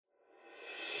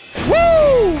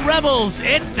Rebels,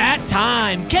 it's that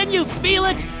time. Can you feel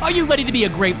it? Are you ready to be a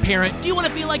great parent? Do you want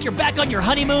to feel like you're back on your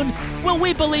honeymoon? Well,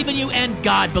 we believe in you and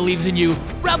God believes in you.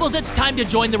 Rebels, it's time to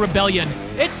join the rebellion.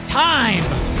 It's time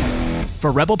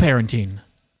for Rebel Parenting.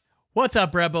 What's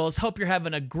up, Rebels? Hope you're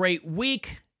having a great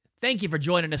week. Thank you for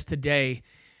joining us today.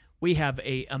 We have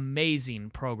an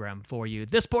amazing program for you.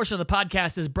 This portion of the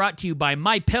podcast is brought to you by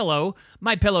MyPillow,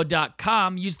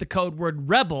 MyPillow.com. Use the code word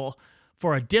REBEL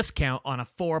for a discount on a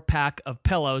 4-pack of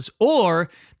pillows or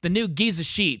the new Giza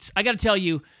sheets. I got to tell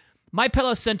you,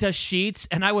 MyPillow sent us sheets,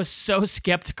 and I was so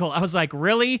skeptical. I was like,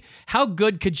 really? How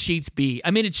good could sheets be?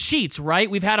 I mean, it's sheets, right?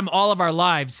 We've had them all of our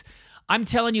lives. I'm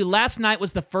telling you, last night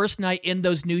was the first night in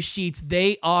those new sheets.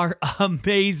 They are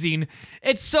amazing.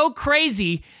 It's so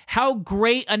crazy how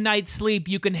great a night's sleep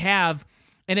you can have,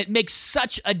 and it makes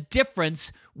such a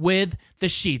difference with the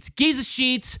sheets. Giza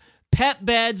sheets, pet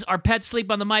beds, our pets sleep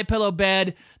on the MyPillow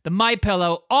bed, the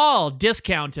MyPillow, all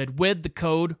discounted with the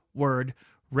code word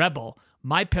REBEL.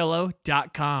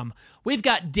 MyPillow.com. We've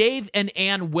got Dave and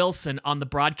Ann Wilson on the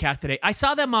broadcast today. I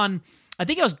saw them on, I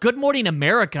think it was Good Morning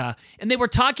America, and they were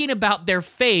talking about their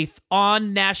faith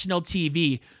on national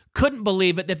TV. Couldn't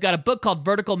believe it. They've got a book called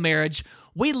Vertical Marriage.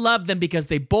 We love them because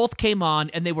they both came on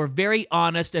and they were very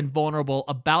honest and vulnerable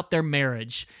about their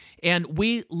marriage. And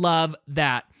we love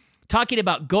that. Talking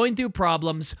about going through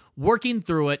problems, working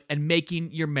through it, and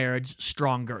making your marriage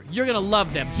stronger. You're going to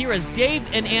love them. Here is Dave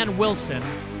and Ann Wilson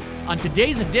on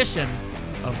today's edition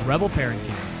of Rebel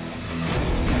Parenting.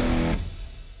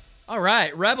 All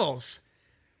right, Rebels.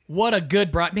 What a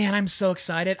good man, I'm so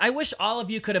excited. I wish all of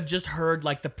you could have just heard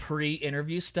like the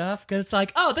pre-interview stuff, because it's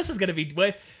like, oh, this is going to be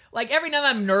like every night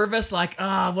I'm nervous, like,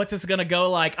 what's this going to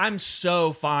go like? I'm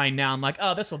so fine now. I'm like,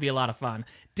 oh, this will be a lot of fun.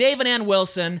 Dave and Ann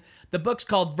Wilson, the book's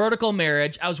called Vertical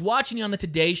Marriage. I was watching you on the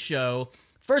Today Show.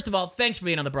 First of all, thanks for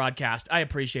being on the broadcast. I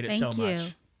appreciate it so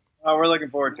much. Oh, we're looking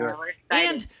forward to it. We're excited.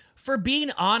 And for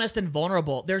being honest and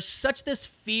vulnerable. There's such this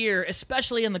fear,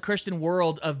 especially in the Christian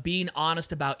world, of being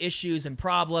honest about issues and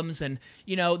problems. And,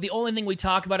 you know, the only thing we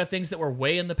talk about are things that were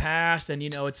way in the past. And, you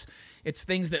know, it's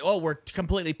things that, we're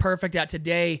completely perfect at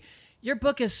today. Your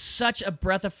book is such a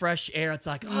breath of fresh air. It's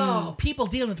like, people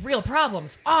dealing with real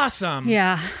problems. Awesome.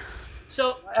 Yeah.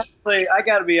 So actually, I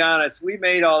got to be honest. We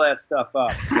made all that stuff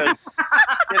up.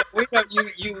 We know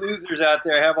you losers out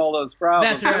there have all those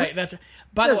problems. That's right.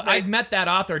 By the way, I've met that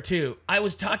author too. I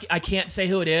was talking. I can't say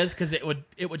who it is because it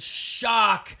would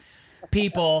shock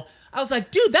people. I was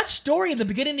like, dude, that story in the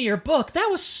beginning of your book, that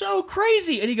was so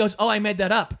crazy. And he goes, oh, I made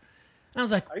that up. And I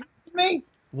was like, are you kidding me?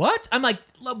 What? I'm like,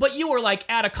 but you were like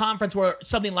at a conference where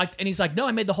something like, and he's like, no,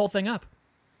 I made the whole thing up.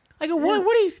 I go, what?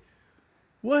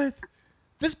 What?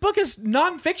 This book is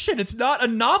nonfiction. It's not a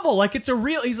novel. Like, it's a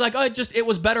real... He's like, it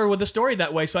was better with the story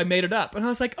that way, so I made it up. And I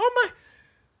was like, oh my...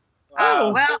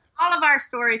 Oh. Well, all of our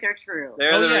stories are true.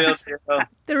 They're the real deal.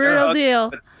 The real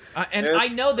deal. And I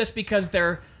know this because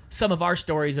they're some of our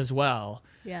stories as well.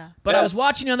 Yeah. But I was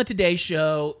watching you on the Today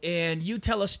Show, and you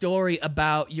tell a story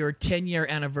about your 10-year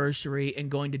anniversary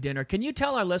and going to dinner. Can you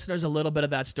tell our listeners a little bit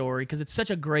of that story? Because it's such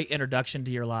a great introduction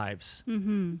to your lives.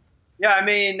 Mm-hmm. Yeah, I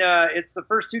mean, it's the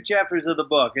first 2 chapters of the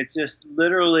book. It's just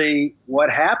literally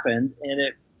what happened,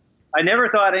 and I never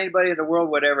thought anybody in the world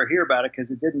would ever hear about it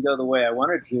because it didn't go the way I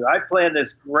wanted to. I planned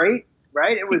this great,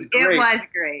 right? It was great. It was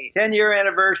great. 10-year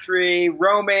anniversary,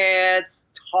 romance,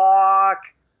 talk.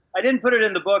 I didn't put it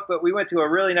in the book, but we went to a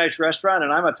really nice restaurant,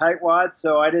 and I'm a tightwad,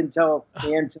 so I didn't tell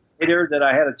Ann later that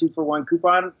I had a 2-for-1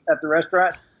 coupon at the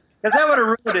restaurant because that would have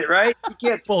ruined it, right? You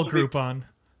can't full Groupon.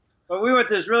 But we went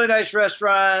to this really nice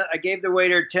restaurant. I gave the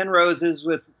waiter 10 roses,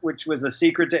 which was a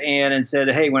secret to Ann, and said,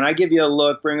 hey, when I give you a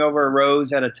look, bring over a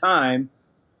rose at a time.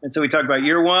 And so we talked about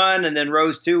year 1, and then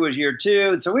rose 2 was year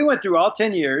 2. And so we went through all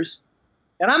 10 years.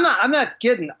 And I'm not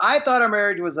kidding. I thought our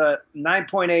marriage was a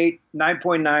 9.8,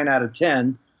 9.9 out of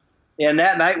 10. And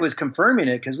that night was confirming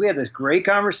it because we had this great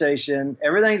conversation.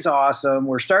 Everything's awesome.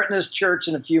 We're starting this church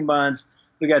in a few months.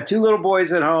 We got 2 little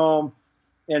boys at home.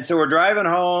 And so we're driving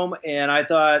home, and I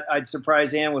thought I'd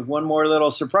surprise Ann with one more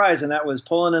little surprise, and that was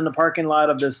pulling in the parking lot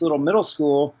of this little middle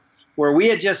school where we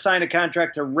had just signed a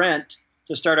contract to rent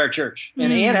to start our church.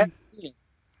 And Ann had seen it.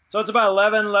 So it's about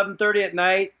 11:30 at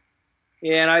night,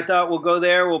 and I thought we'll go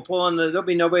there. We'll pull in there'll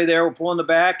be nobody there. We'll pull in the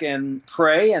back and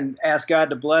pray and ask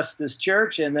God to bless this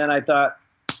church. And then I thought,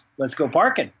 let's go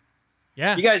parking.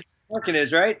 Yeah. You guys know what parking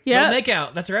is, right? Yeah. Make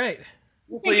out. That's right.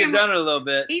 Hopefully you've done it a little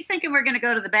bit. He's thinking we're going to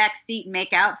go to the back seat and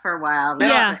make out for a while.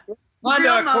 Yeah.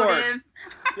 Honda Accord.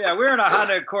 Yeah, we're in a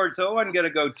Honda Accord, so it wasn't going to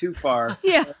go too far.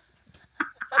 Yeah.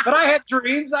 But I had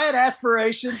dreams. I had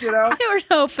aspirations, you know. You were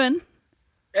hoping.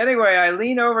 Anyway, I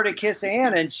lean over to kiss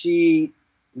Ann, and she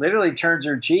literally turns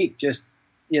her cheek. Just,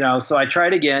 so I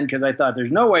tried again because I thought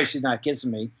there's no way she's not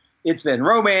kissing me. It's been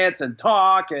romance and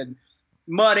talk and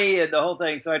money and the whole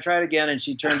thing. So I tried again and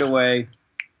she turned away.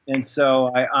 And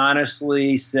so I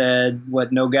honestly said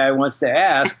what no guy wants to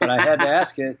ask, but I had to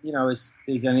ask it,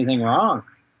 is anything wrong?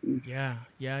 Yeah.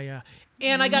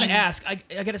 And I got to ask,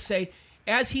 I got to say,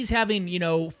 as he's having,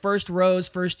 first rose,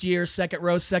 first year, second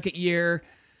rose, second year,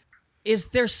 is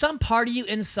there some part of you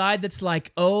inside that's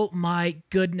like, oh my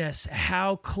goodness,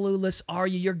 how clueless are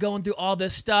you? You're going through all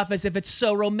this stuff as if it's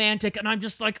so romantic. And I'm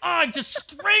just like, I just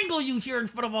strangle you here in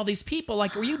front of all these people.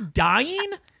 Like, were you dying?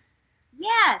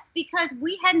 Yes, because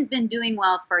we hadn't been doing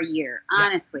well for a year,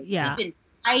 honestly. Yeah. We'd been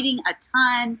fighting a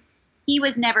ton. He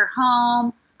was never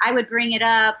home. I would bring it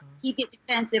up. He'd get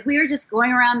defensive. We were just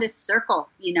going around this circle,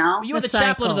 You were the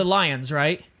chaplain of the Lions,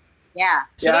 right? Yeah.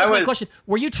 So that was my question.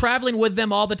 Were you traveling with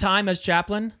them all the time as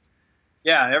chaplain?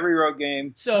 Yeah, every road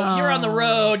game. So you're on the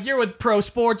road, you're with pro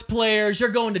sports players, you're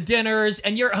going to dinners,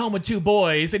 and you're at home with two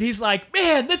boys. And he's like,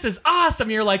 man, this is awesome.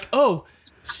 And you're like, oh,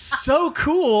 so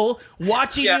cool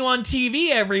watching you on TV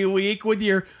every week with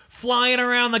your flying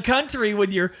around the country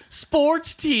with your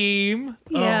sports team.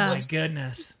 Yeah. Oh, my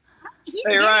goodness. He's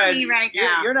Hey, getting Ryan, me right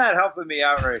now. you're not helping me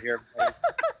out right here.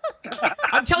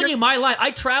 I'm telling you, my life.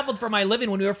 I traveled for my living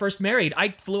when we were first married. I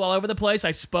flew all over the place.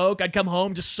 I spoke. I'd come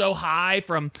home just so high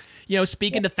from,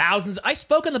 speaking to thousands. I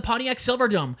spoke in the Pontiac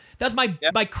Silverdome. That was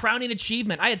my crowning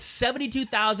achievement. I had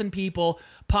 72,000 people,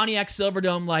 Pontiac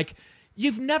Silverdome. Like,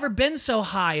 you've never been so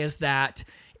high as that.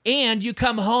 And you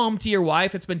come home to your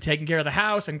wife that's been taking care of the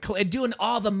house and doing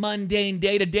all the mundane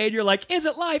day-to-day. And you're like,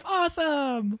 isn't life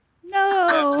awesome?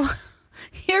 No.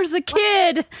 Here's a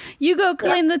kid. You go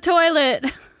clean the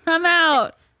toilet. I'm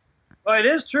out. Well, it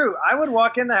is true. I would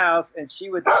walk in the house and she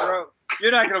would throw.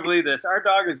 You're not going to believe this. Our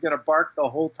dog is going to bark the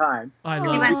whole time. I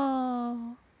love it.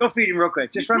 Oh. Go feed him real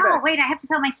quick. Just run No, back. wait, I have to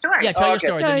tell my story. Yeah, tell your okay.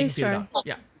 story. Tell Then your you can do it story. all.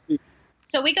 Yeah.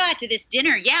 So we go out to this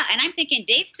dinner, and I'm thinking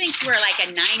Dave thinks we're like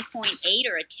a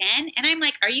 9.8 or a 10, and I'm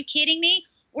like, are you kidding me?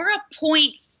 We're a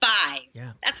 0.5.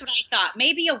 Yeah. That's what I thought,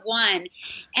 maybe a 1.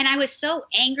 And I was so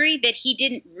angry that he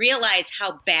didn't realize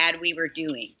how bad we were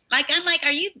doing. I'm like,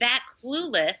 are you that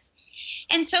clueless?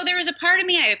 And so there was a part of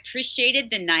me, I appreciated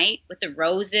the night with the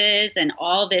roses and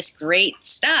all this great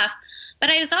stuff, but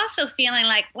I was also feeling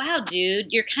like, wow,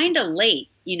 dude, you're kind of late.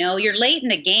 You're late in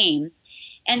the game.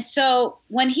 And so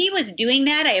when he was doing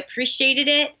that, I appreciated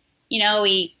it.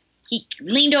 He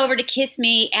leaned over to kiss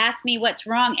me, asked me what's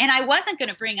wrong. And I wasn't going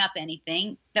to bring up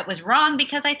anything that was wrong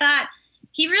because I thought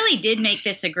he really did make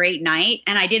this a great night.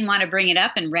 And I didn't want to bring it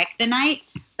up and wreck the night.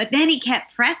 But then he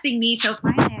kept pressing me. So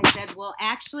finally I said, well,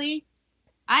 actually,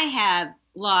 I have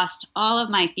lost all of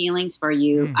my feelings for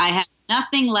you. I have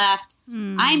nothing left.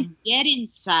 I'm dead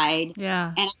inside. Yeah.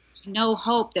 And I have no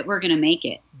hope that we're going to make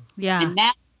it. Yeah. And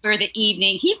that's for the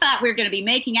evening. He thought we were going to be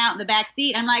making out in the back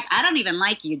seat. I'm like, I don't even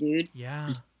like you, dude.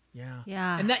 Yeah.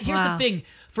 Yeah. And here's the thing.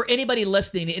 For anybody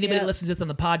listening, anybody that listens to it on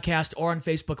the podcast or on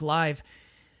Facebook Live,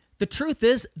 the truth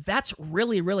is that's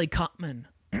really, really common.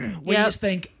 Where you just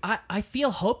think, I feel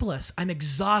hopeless. I'm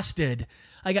exhausted.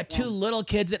 I got two little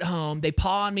kids at home. They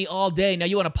paw on me all day. Now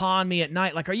you want to paw on me at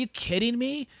night. Like, are you kidding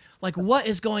me? Like, what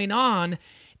is going on?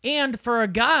 And for a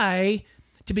guy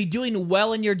to be doing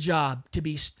well in your job, to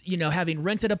be, having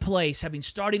rented a place,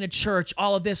 starting a church,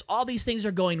 all of this, all these things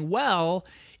are going well.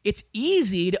 It's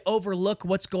easy to overlook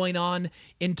what's going on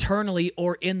internally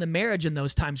or in the marriage in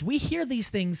those times. We hear these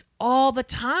things all the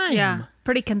time. Yeah.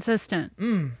 Pretty consistent.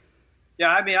 Yeah,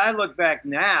 I mean, I look back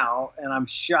now and I'm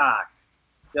shocked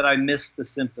that I missed the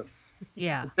symptoms.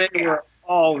 Yeah. They were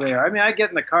all there. I mean, I get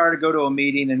in the car to go to a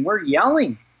meeting and we're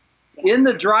yelling in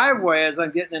the driveway as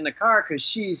I'm getting in the car because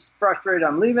she's frustrated.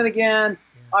 I'm leaving again.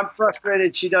 I'm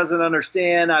frustrated. She doesn't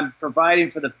understand. I'm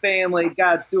providing for the family.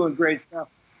 God's doing great stuff.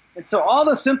 And so all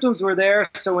the symptoms were there.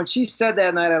 So when she said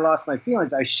that night I lost my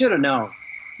feelings, I should have known.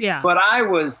 Yeah. But I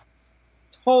was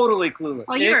totally clueless.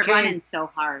 Well, you were running so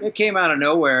hard. It came out of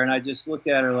nowhere, and I just looked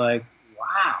at her like,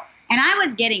 wow. And I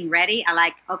was getting ready. I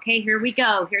like, okay, here we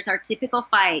go. Here's our typical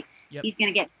fight. Yep. He's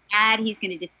going to get mad. He's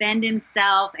going to defend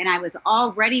himself. And I was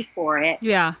all ready for it.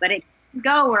 Yeah. But it didn't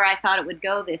go where I thought it would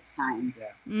go this time.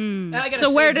 Yeah.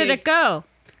 So where did it go?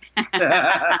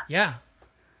 Yeah.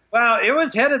 Well, it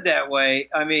was headed that way.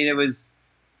 I mean, it was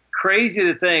crazy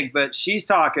to think, but she's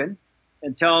talking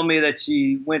and telling me that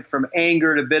she went from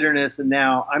anger to bitterness. And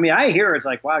now, I mean, I hear her, it's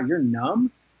like, wow, you're numb?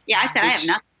 Yeah, I said, I have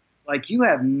nothing. Like, you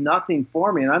have nothing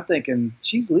for me. And I'm thinking,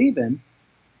 she's leaving.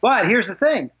 But here's the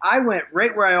thing. I went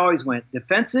right where I always went.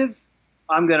 Defensive.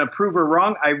 I'm going to prove her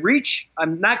wrong.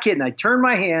 I'm not kidding. I turn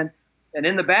my hand, and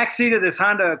in the back seat of this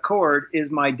Honda Accord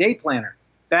is my day planner.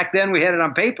 Back then we had it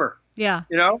on paper. Yeah.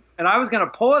 You know, and I was going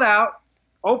to pull it out,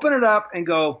 open it up, and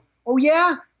go, oh,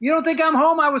 yeah? You don't think I'm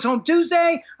home? I was home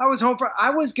Tuesday. I was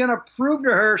going to prove to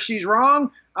her she's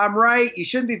wrong. I'm right. You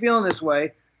shouldn't be feeling this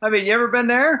way. I mean, you ever been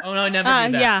there? Oh, no, I never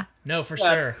do that. Yeah. No, for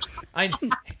sure.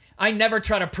 I never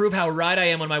try to prove how right I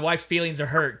am when my wife's feelings are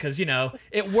hurt because, you know,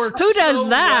 it works Who does so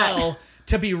that? well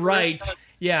to be right.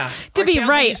 Yeah. To be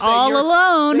right all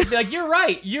alone. They'd be like, you're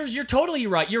right. You're totally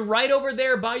right. You're right over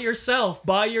there by yourself.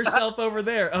 By yourself over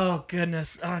there. Oh,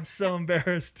 goodness. Oh, I'm so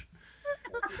embarrassed.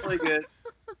 Really good.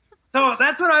 So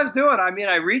that's what I was doing. I mean,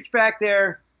 I reached back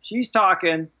there. She's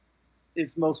talking.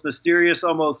 It's the most mysterious,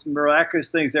 almost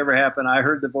miraculous things ever happened. I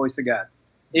heard the voice of God.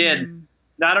 And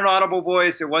not an audible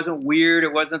voice. It wasn't weird.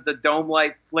 It wasn't the dome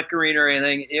light flickering or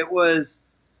anything. It was,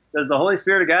 does the Holy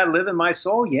Spirit of God live in my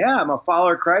soul? Yeah, I'm a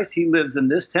follower of Christ. He lives in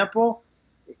this temple.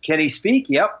 Can he speak?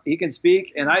 Yep, he can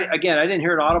speak. And I didn't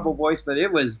hear an audible voice, but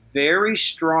it was very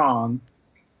strong.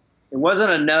 It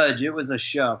wasn't a nudge. It was a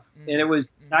shove. And it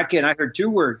was, not kidding, I heard 2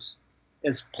 words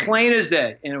as plain as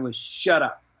day, and it was shut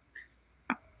up.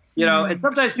 You know, and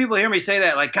sometimes people hear me say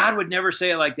that, like, God would never say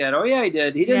it like that. Oh, yeah, he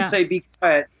did. He didn't say be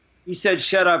quiet. He said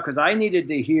shut up, because I needed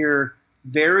to hear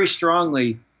very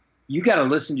strongly, you got to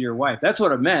listen to your wife. That's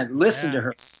what it meant. Listen to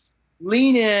her.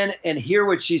 Lean in and hear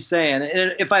what she's saying.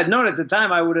 And if I'd known at the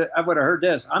time, I would have heard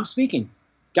this. I'm speaking.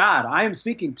 God, I am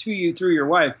speaking to you through your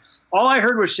wife. All I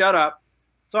heard was shut up.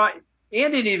 So Ann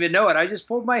didn't even know it. I just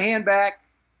pulled my hand back,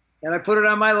 and I put it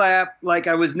on my lap like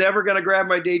I was never going to grab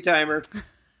my day timer.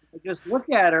 I just looked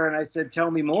at her and I said,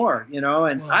 tell me more, you know,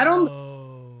 and I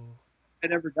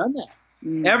never done that.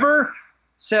 Ever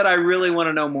said, I really want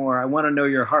to know more. I want to know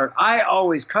your heart. I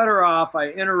always cut her off.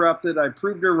 I interrupted. I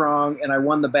proved her wrong, and I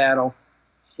won the battle.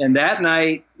 And that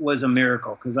night was a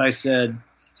miracle because I said,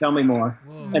 tell me more.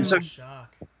 Whoa, and so, shock.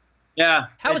 Yeah.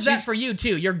 How was that for you,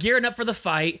 too? You're gearing up for the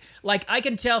fight. Like, I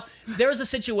can tell there was a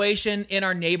situation in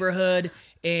our neighborhood,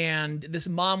 and this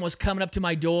mom was coming up to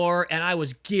my door, and I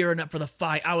was gearing up for the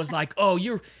fight. I was like, oh,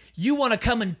 you want to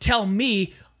come and tell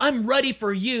me I'm ready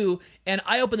for you? And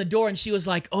I opened the door, and she was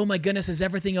like, oh, my goodness, is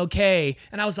everything okay?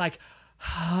 And I was like,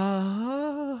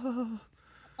 oh.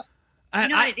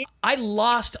 And I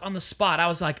lost on the spot. I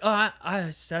was like, oh, I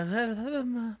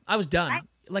was done.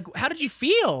 Like, how did you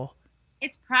feel?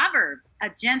 It's Proverbs.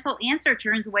 A gentle answer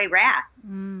turns away wrath.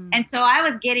 And so I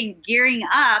was gearing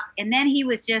up, and then he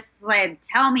was just like,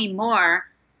 tell me more.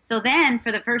 So then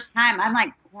for the first time, I'm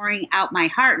like pouring out my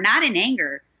heart, not in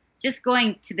anger, just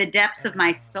going to the depths of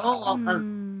my soul of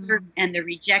and the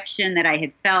rejection that I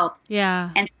had felt. Yeah.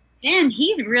 And then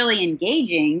he's really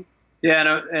engaging.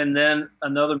 Yeah, and then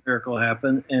another miracle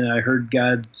happened, and I heard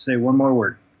God say one more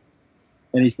word.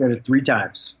 And he said it 3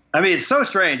 times. I mean, it's so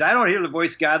strange. I don't hear the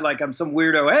voice of God like I'm some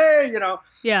weirdo, hey, you know.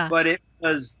 Yeah. But it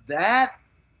was that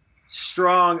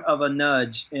strong of a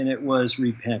nudge, and it was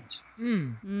repent.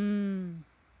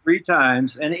 3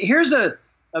 times. And here's the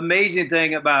amazing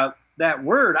thing about that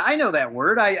word. I know that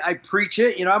word. I preach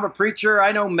it. You know, I'm a preacher.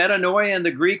 I know metanoia in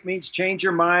the Greek means change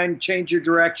your mind, change your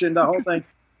direction, the whole thing.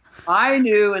 I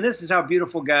knew, and this is how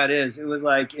beautiful God is. It was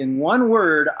like in one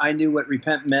word, I knew what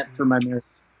repent meant for my marriage.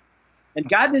 And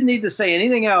God didn't need to say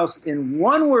anything else. In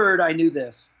one word, I knew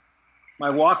this. My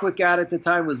walk with God at the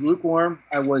time was lukewarm.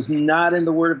 I was not in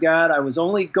the Word of God. I was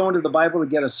only going to the Bible to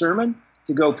get a sermon,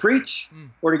 to go preach,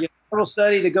 or to get a Bible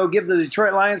study, to go give the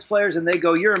Detroit Lions players, and they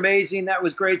go, you're amazing. That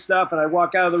was great stuff. And I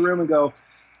walk out of the room and go,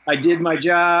 I did my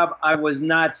job. I was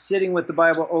not sitting with the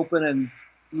Bible open and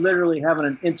literally having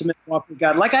an intimate walk with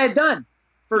God like I had done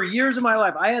for years of my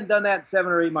life. I had done that in 7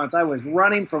 or 8 months. I was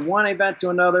running from one event to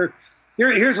another.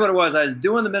 Here's what it was. I was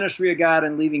doing the ministry of God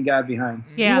and leaving God behind.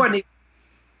 Yeah.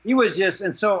 He was just,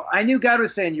 and so I knew God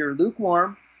was saying, you're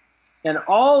lukewarm. And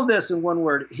all of this in one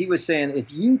word, he was saying,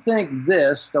 if you think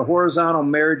this, the horizontal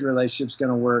marriage relationship's going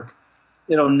to work,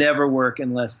 it'll never work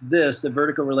unless this, the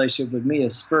vertical relationship with me,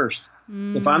 is first.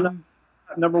 If I'm not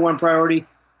number one priority,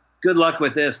 good luck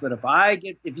with this. But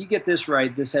if you get this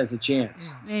right, this has a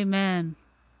chance. Amen.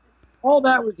 All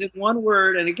that was in one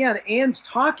word. And again, Ann's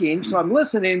talking, so I'm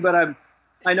listening, but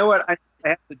I know what I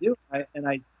have to do. And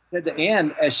I said to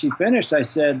Ann, as she finished, I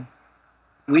said,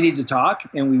 we need to talk,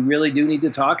 and we really do need to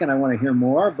talk, and I want to hear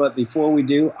more. But before we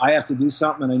do, I have to do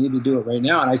something, and I need to do it right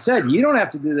now. And I said, you don't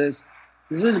have to do this.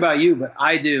 This isn't about you, but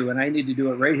I do, and I need to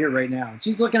do it right here, right now. And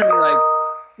she's looking at me like,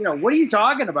 you know, what are you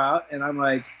talking about? And I'm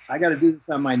like, I got to do this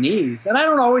on my knees. And I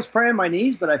don't always pray on my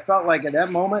knees, but I felt like at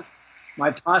that moment,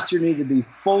 my posture needed to be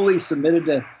fully submitted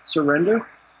to surrender.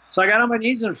 So I got on my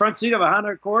knees in the front seat of a Honda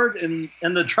Accord, and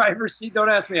in the driver's seat. Don't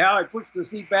ask me how. I pushed the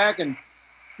seat back, and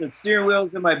the steering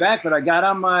wheel's in my back. But I got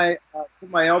on put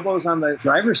my elbows on the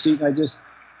driver's seat, and I just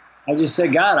I just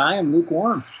said, God, I am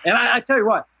lukewarm. And I tell you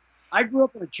what, I grew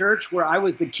up in a church where I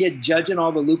was the kid judging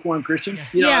all the lukewarm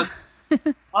Christians. You know,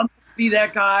 Yeah. I'll be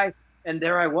that guy. And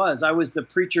there I was. I was the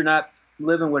preacher not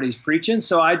living what he's preaching.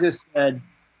 So I just said,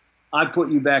 I put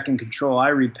you back in control. I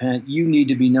repent. You need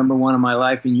to be number one in my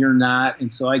life, and you're not.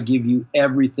 And so I give you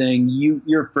everything.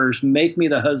 You're first. Make me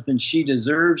the husband she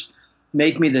deserves.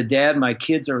 Make me the dad my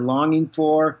kids are longing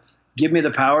for. Give me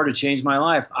the power to change my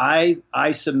life.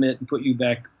 I submit and put you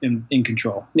back in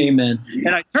control. Amen.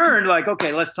 And I turned like,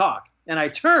 okay, let's talk. And I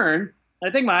turned. I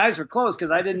think my eyes were closed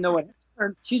because I didn't know what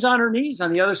happened. She's on her knees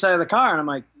on the other side of the car. And I'm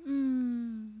like,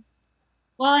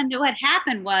 Well, and what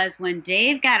happened was when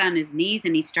Dave got on his knees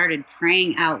and he started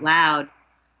praying out loud,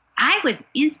 I was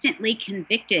instantly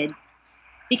convicted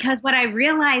because what I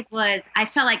realized was I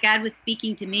felt like God was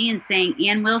speaking to me and saying,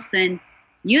 Ann Wilson,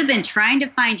 you've been trying to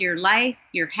find your life,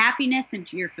 your happiness,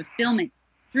 and your fulfillment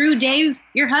through Dave,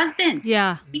 your husband.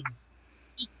 Yeah. He's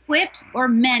equipped or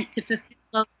meant to fulfill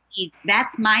those needs.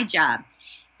 That's my job.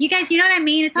 You guys, you know what I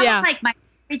mean? It's almost like my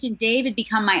marriage and Dave had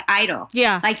become my idol.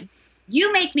 Yeah. Like,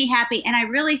 you make me happy. And I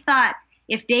really thought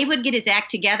if Dave would get his act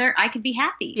together, I could be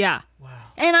happy. Yeah. Wow.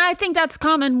 And I think that's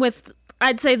common with,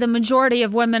 I'd say, the majority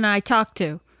of women I talk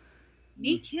to.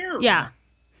 Me too. Yeah.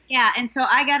 Yeah. And so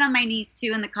I got on my knees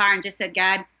too in the car and just said,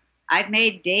 God, I've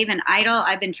made Dave an idol.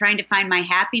 I've been trying to find my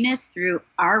happiness through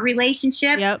our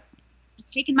relationship. Yep. I've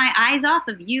taken my eyes off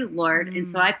of you, Lord. And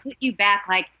so I put you back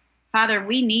like, Father,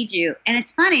 we need you. And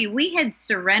it's funny, we had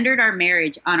surrendered our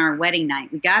marriage on our wedding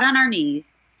night. We got on our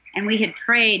knees and we had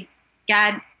prayed,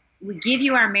 God, we give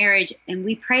you our marriage and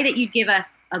we pray that you'd give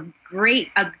us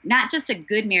not just a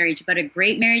good marriage, but a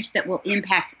great marriage that will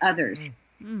impact others.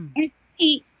 And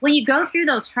when you go through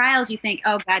those trials, you think,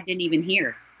 oh, God didn't even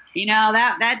hear. You know,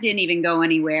 that didn't even go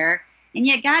anywhere. And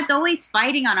yet God's always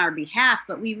fighting on our behalf,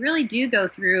 but we really do go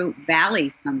through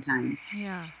valleys sometimes.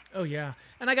 Yeah. Oh, yeah.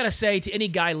 And I got to say to any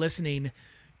guy listening,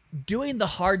 doing the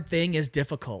hard thing is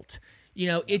difficult. You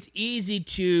know, it's easy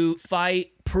to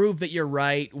fight, prove that you're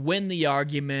right, win the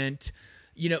argument,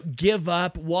 you know, give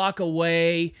up, walk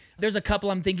away. There's a couple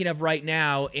I'm thinking of right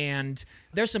now, and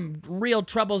there's some real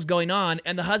troubles going on,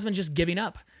 and the husband's just giving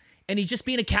up. And he's just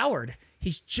being a coward.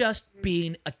 He's just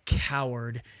being a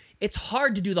coward. It's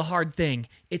hard to do the hard thing.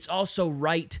 It's also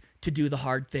right to do the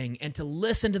hard thing. And to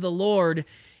listen to the Lord,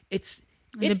 it's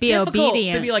to be difficult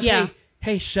obedient. to be like,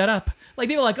 hey, shut up. Like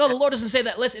people are like, oh, the Lord doesn't say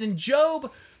that. Listen, in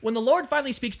Job, when the Lord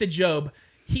finally speaks to Job,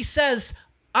 he says,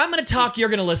 I'm going to talk, you're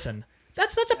going to listen.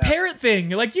 That's a parent thing.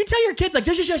 Like you tell your kids like,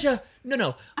 shh.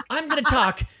 No, I'm going to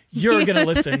talk, you're going to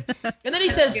listen. And then he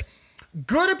says,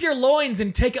 gird up your loins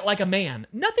and take it like a man.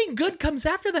 Nothing good comes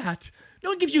after that.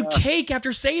 No one gives you cake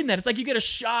after saying that. It's like you get a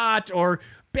shot or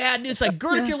bad news. Like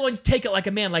gird up your loins, take it like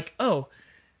a man. Like, oh,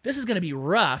 this is going to be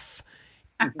rough.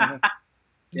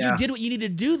 You did what you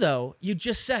needed to do, though. You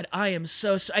just said, I am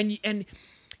so and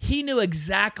he knew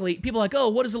exactly. People are like, oh,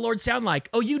 what does the Lord sound like?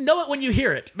 Oh, you know it when you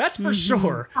hear it. That's for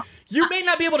sure. You may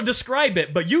not be able to describe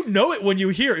it, but you know it when you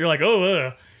hear it. You're like,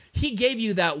 oh, He gave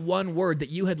you that one word that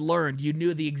you had learned. You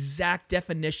knew the exact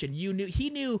definition. He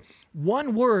knew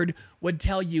one word would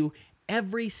tell you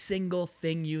every single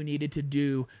thing you needed to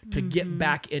do to get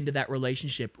back into that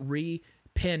relationship.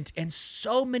 Repent. And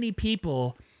so many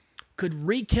people could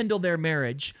rekindle their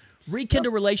marriage,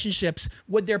 rekindle relationships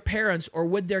with their parents or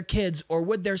with their kids or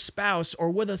with their spouse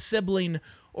or with a sibling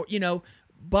or,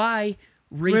 by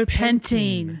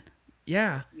repenting.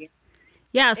 Yeah.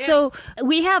 Yeah, so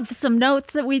we have some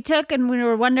notes that we took, and we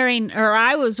were wondering, or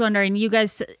I was wondering, you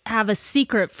guys have a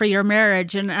secret for your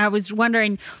marriage, and I was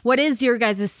wondering, what is your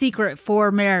guys' secret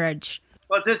for marriage?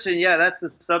 Well, it's interesting. Yeah, that's the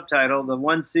subtitle, the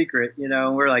one secret.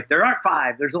 We're like, there aren't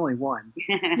 5. There's only one.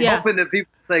 Hoping that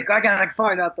people think, I got to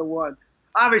find out the one.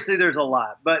 Obviously, there's a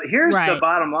lot. But here's the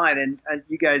bottom line, and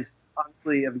you guys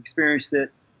obviously have experienced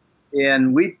it.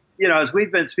 And we, as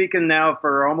we've been speaking now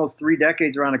for almost 3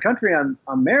 decades around the country on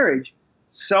marriage,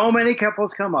 so many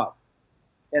couples come up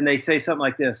and they say something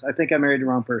like this: I think I married the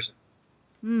wrong person.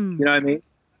 You know what I mean?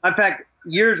 In fact,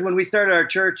 years when we started our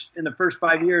church, in the first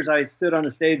 5 years, I stood on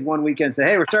the stage one weekend and said,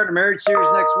 hey, we're starting a marriage series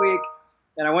next week.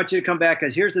 And I want you to come back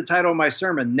because here's the title of my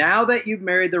sermon. Now that you've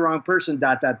married the wrong person, ...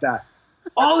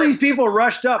 All these people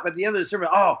rushed up at the end of the sermon.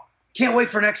 Oh, can't wait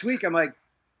for next week. I'm like,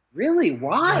 really?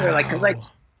 Why? They're like, because I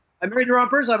married the wrong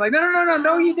person. I'm like,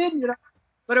 no, you didn't.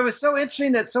 But it was so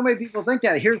interesting that so many people think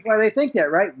that. Here's why they think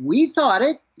that, right? We thought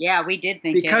it. Yeah, we did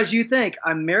think because you think,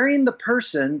 I'm marrying the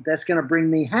person that's going to bring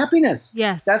me happiness.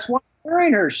 Yes. That's why I'm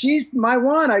marrying her. She's my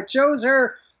one. I chose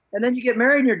her. And then you get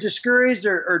married and you're discouraged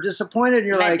or disappointed. And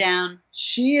you're let like, down.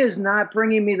 She is not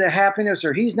bringing me the happiness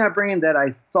or he's not bringing that I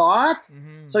thought.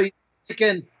 So you're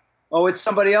thinking, oh, it's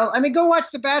somebody else. I mean, go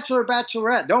watch The Bachelor or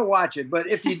Bachelorette. Don't watch it. But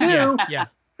if you do, Yeah.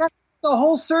 that's the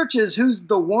whole search is who's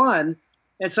the one.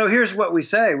 And so here's what we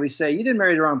say. We say, you didn't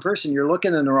marry the wrong person. You're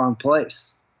looking in the wrong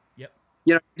place. Yep.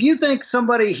 You know, if you think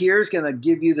somebody here is going to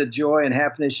give you the joy and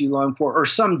happiness you long for, or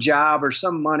some job or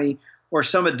some money or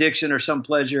some addiction or some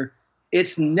pleasure,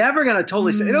 it's never going to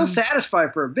totally, it'll satisfy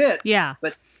for a bit. Yeah.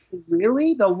 But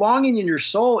really, the longing in your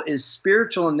soul is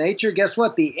spiritual in nature. Guess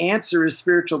what? The answer is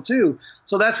spiritual too.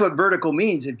 So that's what vertical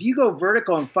means. If you go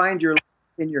vertical and find your life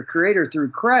in your Creator through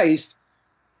Christ,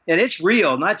 and it's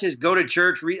real, not just go to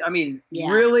church. Really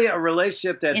a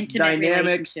relationship that's Intimate dynamic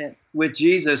relationship with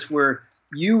Jesus, where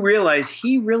you realize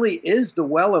He really is the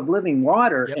well of living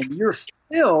water, Yep. and you're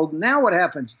filled. Now what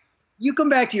happens? You come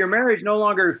back to your marriage, no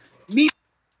longer me.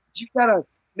 You got to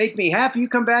make me happy. You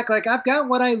come back like, I've got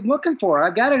what I'm looking for.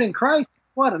 I've got it in Christ.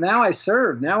 What? And now I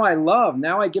serve. Now I love.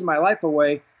 Now I give my life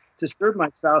away to serve my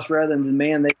spouse rather than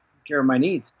demand they take care of my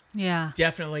needs. Yeah.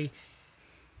 Definitely.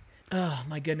 Oh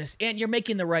my goodness. And you're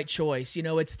making the right choice. You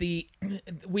know,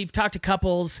 we've talked to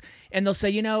couples and they'll say,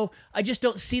 you know, I just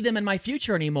don't see them in my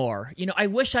future anymore. You know, I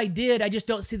wish I did. I just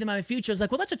don't see them in my future. It's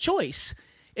like, well, that's a choice.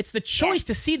 It's the choice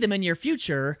to see them in your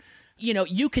future. You know,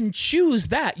 you can choose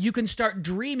that. You can start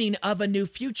dreaming of a new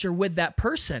future with that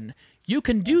person. You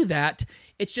can do that.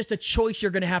 It's just a choice you're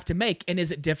going to have to make. And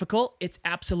is it difficult? It's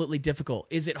absolutely difficult.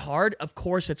 Is it hard? Of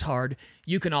course it's hard.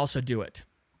 You can also do it.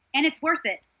 and it's worth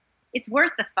it. It's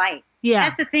worth the fight. Yeah.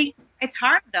 That's the thing. It's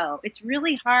hard though. It's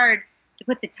really hard to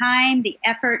put the time, the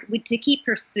effort to keep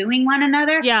pursuing one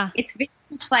another. Yeah. It's very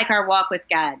much like our walk with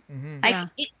God. Mm-hmm. Like Yeah.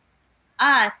 it's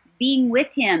us being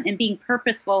with Him and being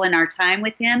purposeful in our time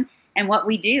with Him and what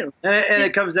we do. And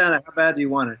it comes down to how bad do you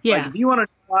want it. Yeah. Like if you want a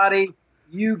body,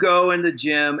 you go in the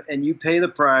gym and you pay the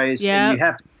price. Yeah. And you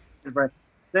have to.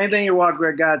 Same thing you walk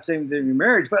with God, same thing in your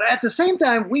marriage. But at the same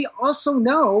time, we also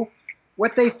know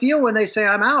what they feel when they say,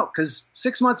 I'm out. Because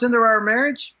 6 months into our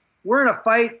marriage, we're in a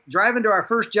fight, driving to our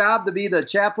first job to be the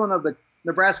chaplain of the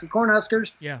Nebraska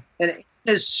Cornhuskers. Yeah. And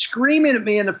is screaming at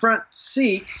me in the front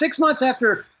seat 6 months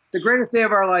after the greatest day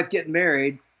of our life getting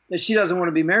married that she doesn't want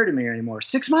to be married to me anymore.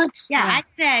 6 months? Yeah,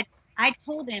 I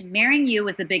told him marrying you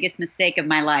was the biggest mistake of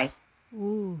my life.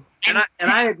 Ooh. And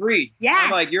I agreed. Yes.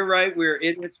 I'm like, you're right. We're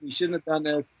idiots. We shouldn't have done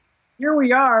this. Here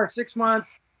we are, 6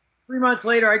 months. 3 months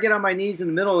later, I get on my knees in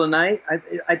the middle of the night.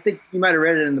 I think you might have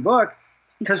read it in the book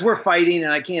because we're fighting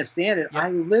and I can't stand it. Yep. I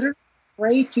literally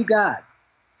pray to God.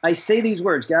 I say these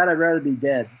words, God, I'd rather be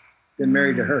dead than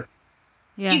married to her.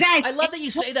 Yeah. You guys, I love that you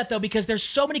say that, though, because there's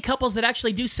so many couples that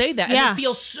actually do say that. Yeah. And they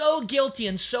feel so guilty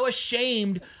and so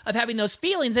ashamed of having those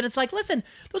feelings. And it's like, listen,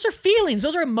 those are feelings.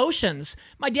 Those are emotions.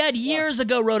 My dad years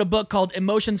ago wrote a book called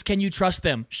Emotions, Can You Trust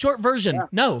Them? Short version,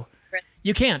 no.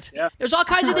 You can't. Yeah. There's all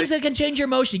kinds of things that can change your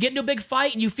emotion. You get into a big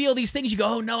fight and you feel these things. You go,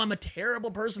 oh, no, I'm a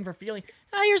terrible person for feeling.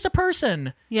 Ah, here's a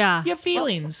person. Yeah. You have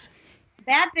feelings. the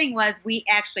bad thing was we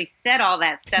actually said all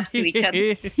that stuff to each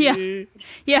other. Yeah.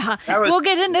 Yeah. That was- We'll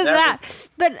get into that that.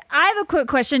 But I have a quick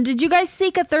question. Did you guys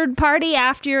seek a third party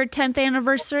after your 10th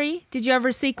anniversary? Did you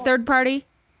ever seek third party?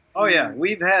 Oh, yeah.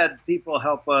 We've had people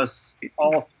help us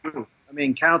all through. I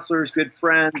mean, counselors, good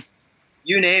friends,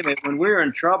 you name it. When we were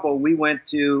in trouble, we went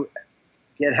to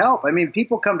get help. I mean,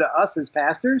 people come to us as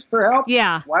pastors for help.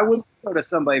 Yeah. Why wouldn't we go to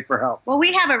somebody for help? Well,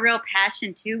 we have a real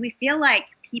passion too. We feel like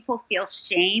people feel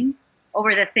shame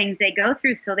over the things they go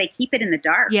through, so they keep it in the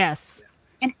dark. Yes.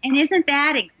 And isn't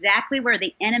that exactly where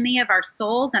the enemy of our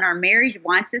souls and our marriage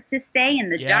wants us to stay, in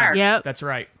the dark? Yep. That's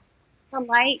right. The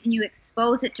light, and you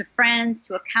expose it to friends,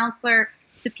 to a counselor,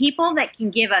 to people that can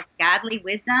give us godly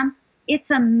wisdom. It's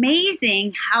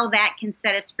amazing how that can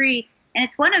set us free. And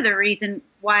it's one of the reasons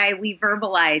why we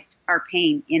verbalized our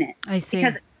pain in it. I see.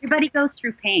 Because everybody goes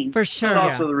through pain. For sure. That's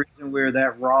also the reason we're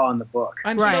that raw in the book.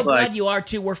 I'm Right. so Like- glad you are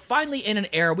too. We're finally in an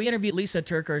era. We interviewed Lisa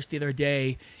Turkhurst the other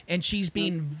day, and she's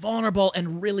being vulnerable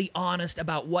and really honest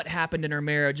about what happened in her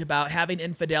marriage, about having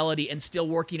infidelity and still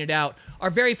working it out.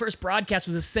 Our very first broadcast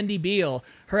was with Cindy Beale.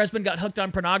 Her husband got hooked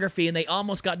on pornography, and they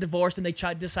almost got divorced, and they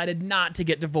decided not to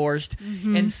get divorced.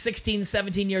 And 16,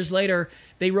 17 years later,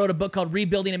 they wrote a book called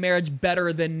Rebuilding a Marriage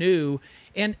Better Than New.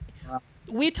 And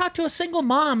we talked to a single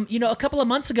mom, a couple of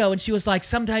months ago, and she was like,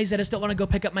 some days I just don't want to go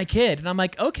pick up my kid. And I'm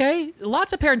like, okay,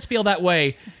 lots of parents feel that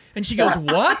way. And she goes,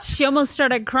 what? She almost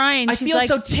started crying. I She's feel like,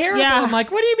 so terrible. Yeah. I'm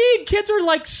like, what do you mean? Kids are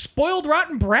like spoiled,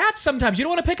 rotten brats sometimes. You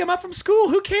don't want to pick them up from school.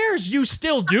 Who cares? You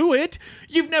still do it.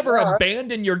 You've never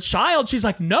abandoned your child. She's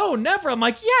like, no, never. I'm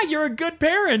like, yeah, you're a good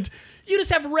parent. You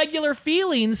just have regular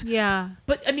feelings. Yeah.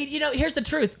 But I mean, here's the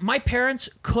truth. My parents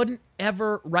couldn't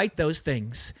ever write those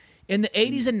things. In the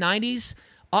 80s and 90s,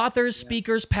 authors,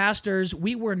 speakers, pastors,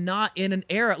 we were not in an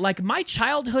era. Like my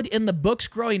childhood in the books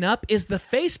growing up is the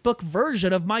Facebook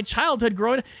version of my childhood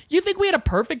growing up. You think we had a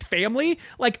perfect family?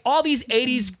 Like all these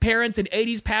 80s parents and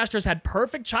 80s pastors had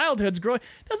perfect childhoods growing.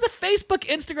 That was the Facebook,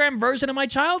 Instagram version of my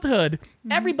childhood.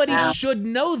 Everybody should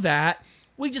know that.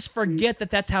 We just forget that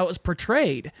that's how it was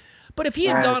portrayed. But if he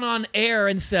had gone on air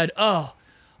and said, oh,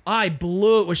 I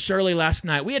blew it with Shirley last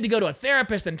night. We had to go to a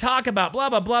therapist and talk about blah,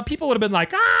 blah, blah. People would have been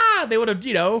like, they would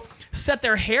have, set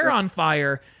their hair on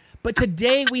fire. But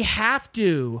today we have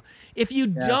to. If you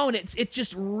don't, it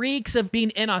just reeks of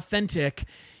being inauthentic.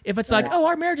 If it's like,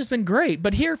 our marriage has been great,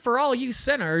 but here for all you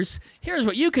sinners, here's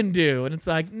what you can do. And it's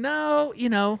like, no,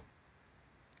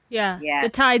 Yeah, the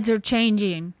tides are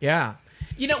changing. Yeah.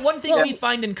 One thing we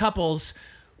find in couples,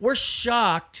 we're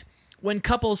shocked when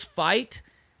couples fight.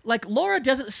 Like, Laura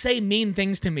doesn't say mean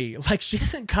things to me. Like, she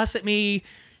doesn't cuss at me.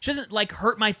 She doesn't,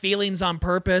 hurt my feelings on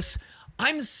purpose.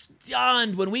 I'm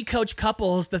stunned when we coach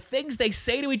couples. The things they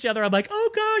say to each other, I'm like,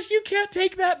 oh, gosh, you can't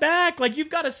take that back. Like, you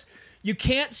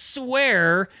can't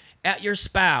swear at your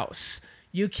spouse.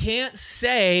 You can't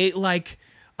say,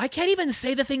 I can't even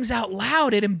say the things out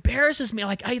loud. It embarrasses me.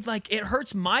 It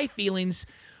hurts my feelings.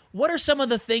 What are some of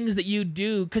the things that you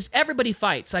do? Because everybody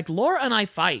fights. Like, Laura and I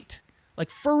fight.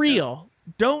 For real.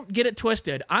 Don't get it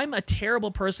twisted. I'm a terrible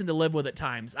person to live with at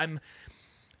times. I'm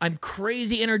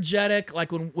crazy energetic.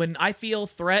 Like when I feel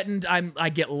threatened, I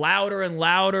get louder and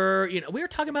louder. We were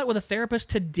talking about it with a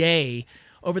therapist today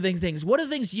over things. What are the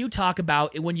things you talk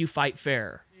about when you fight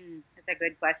fair? That's a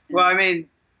good question. Well, I mean,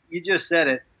 you just said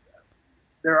it.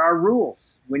 There are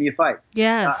rules when you fight.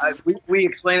 Yes. We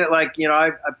explain it like,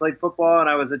 I played football and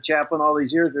I was a chaplain all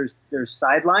these years. There's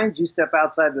sidelines. You step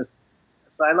outside the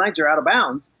sidelines, you're out of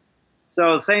bounds.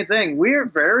 So same thing. We're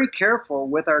very careful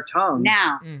with our tongue.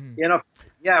 Now.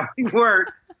 We weren't.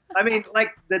 I mean,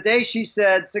 like the day she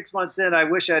said 6 months in, I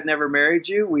wish I'd never married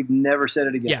you, we've never said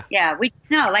it again. Yeah, we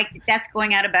know, that's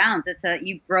going out of bounds.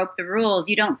 You broke the rules.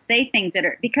 You don't say things that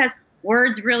are, because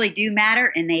words really do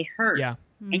matter and they hurt. Yeah.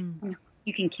 And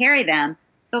you can carry them.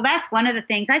 So that's one of the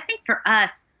things. I think for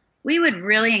us, we would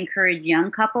really encourage young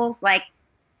couples,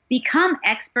 become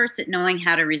experts at knowing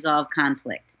how to resolve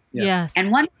conflict. Yeah. Yes.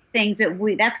 And one of the things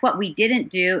that's what we didn't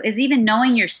do is even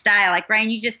knowing your style. Like Ryan,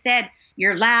 you just said,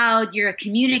 you're loud, you're a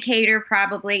communicator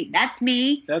probably. That's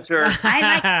me. That's her.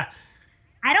 I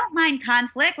don't mind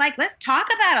conflict. Let's talk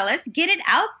about it. Let's get it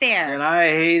out there. And I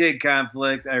hated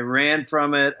conflict. I ran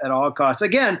from it at all costs.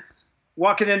 Again,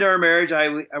 walking into our marriage,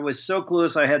 I was so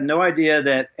clueless. I had no idea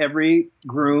that every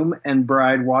groom and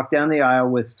bride walked down the aisle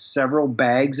with several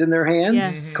bags in their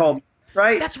hands called.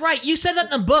 Right. That's right. You said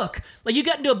that in the book. You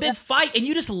got into a big fight and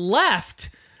you just left.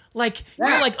 You're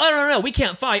like, oh, no, we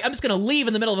can't fight. I'm just going to leave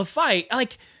in the middle of a fight. I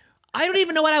don't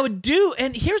even know what I would do.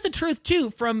 And here's the truth too,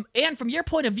 from your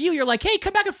point of view, you're like, hey,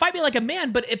 come back and fight me like a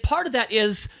man. But part of that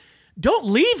is, don't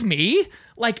leave me.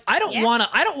 I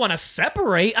don't want to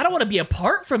separate. I don't want to be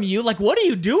apart from you. What are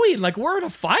you doing? We're in a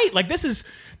fight. This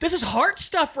is heart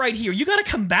stuff right here. You got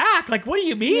to come back. What do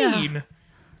you mean? Yeah.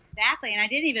 Exactly. And I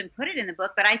didn't even put it in the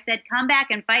book, but I said, come back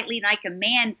and fight me like a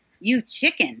man, you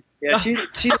chicken. Yeah, she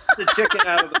lets the chicken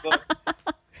out of the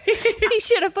book. He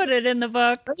should have put it in the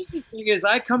book. The crazy thing is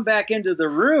I come back into the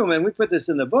room and we put this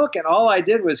in the book and all I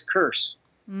did was curse.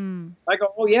 I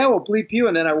go, oh yeah, we'll bleep you.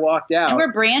 And then I walked out. And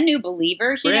we're brand new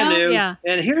believers, brand new. Yeah.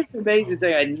 And here's the amazing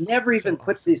thing. I never even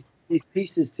put these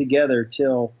pieces together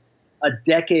till a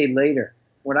decade later.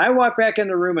 When I walked back in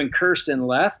the room and cursed and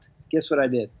left, guess what I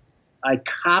did? I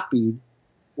copied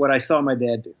what I saw my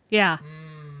dad do. Yeah.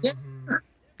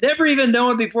 Never even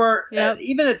known before. Yep.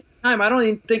 Even at the time, I don't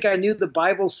even think I knew the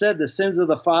Bible said the sins of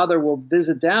the father will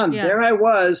visit down. Yes. There I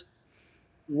was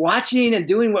watching and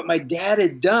doing what my dad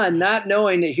had done, not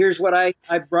knowing that here's what I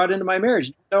brought into my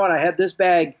marriage. Knowing I had this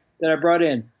bag that I brought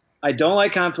in. I don't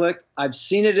like conflict. I've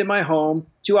seen it in my home.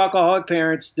 2 alcoholic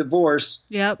parents, divorce.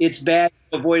 Yep. It's bad.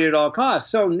 Avoid it at all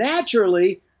costs. So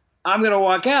naturally, I'm going to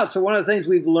walk out. So one of the things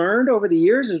we've learned over the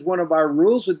years is one of our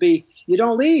rules would be you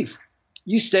don't leave.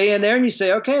 You stay in there and you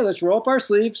say, okay, let's roll up our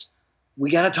sleeves.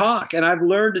 We got to talk. And I've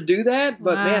learned to do that.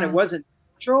 But man, it wasn't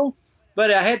natural. But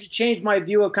I had to change my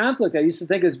view of conflict. I used to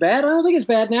think it was bad. I don't think it's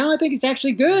bad now. I think it's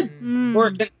actually good.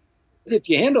 Or if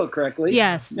you handle it correctly.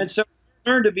 Yes. And so I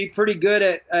learned to be pretty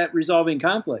good at resolving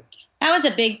conflict. That was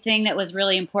a big thing that was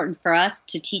really important for us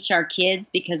to teach our kids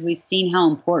because we've seen how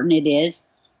important it is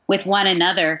with one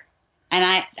another. And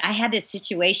I had this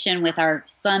situation with our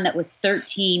son that was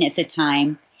 13 at the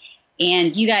time.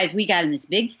 And you guys, we got in this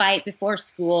big fight before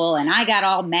school and I got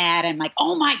all mad. I'm like,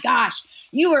 oh my gosh,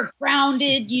 you are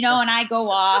grounded, and I go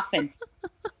off. And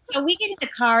So we get in the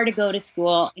car to go to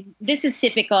school. This is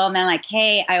typical. And they're like,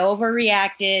 hey, I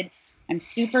overreacted. I'm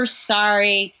super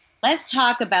sorry. Let's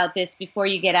talk about this before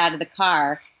you get out of the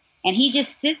car. And he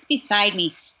just sits beside me,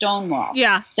 stonewall.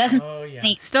 Yeah. Doesn't Oh, yeah.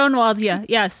 Stonewalls you.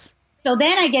 Yes. So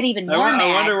then I get even more mad.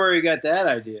 I wonder where you got that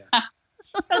idea.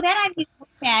 So then I'm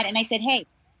mad, and I said, hey,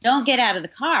 don't get out of the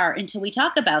car until we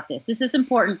talk about this. This is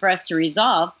important for us to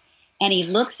resolve. And he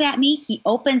looks at me, he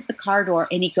opens the car door,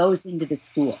 and he goes into the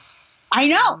school. I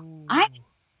know. I'm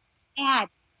sad.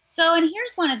 So, and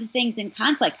here's one of the things in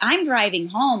conflict. I'm driving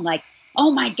home like,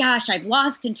 oh my gosh, I've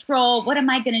lost control. What am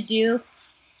I going to do?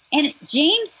 And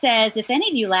James says, if any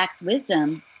of you lacks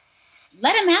wisdom,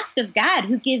 let him ask of God,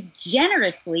 who gives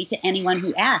generously to anyone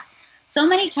who asks. So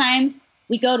many times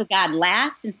we go to God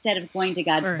last instead of going to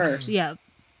God first. Yeah.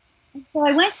 And so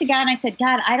I went to God and I said,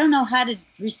 God, I don't know how to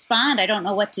respond. I don't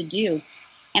know what to do.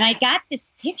 And I got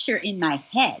this picture in my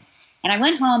head. And I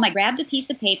went home, I grabbed a piece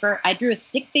of paper, I drew a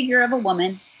stick figure of a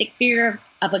woman, stick figure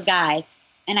of a guy,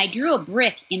 and I drew a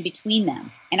brick in between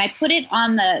them. And I put it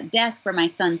on the desk where my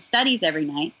son studies every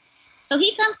night. So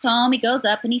he comes home, he goes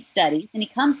up and he studies, and he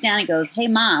comes down and goes, hey,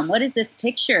 Mom, what is this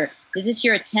picture? Is this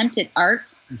your attempt at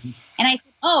art? Mm-hmm. And I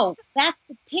said, oh, that's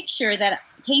the picture that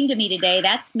came to me today.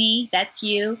 That's me. That's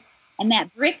you. And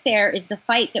that brick there is the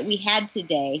fight that we had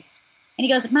today. And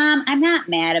he goes, Mom, I'm not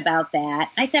mad about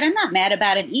that. I said, I'm not mad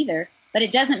about it either, but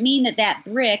it doesn't mean that that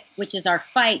brick, which is our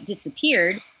fight,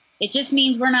 disappeared. It just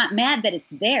means we're not mad that it's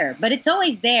there, but it's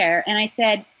always there. And I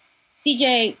said,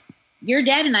 CJ, your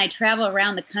dad and I travel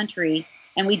around the country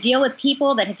and we deal with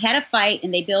people that have had a fight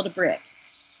and they build a brick.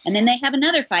 And then they have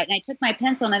another fight. And I took my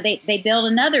pencil and they build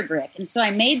another brick. And so I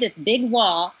made this big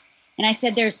wall. And I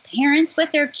said, there's parents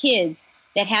with their kids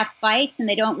that have fights and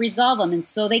they don't resolve them. And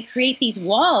so they create these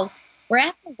walls where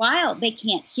after a while they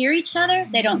can't hear each other.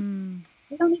 They don't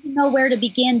even know where to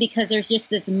begin because there's just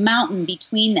this mountain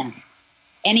between them.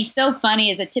 And he's so funny.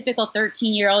 As a typical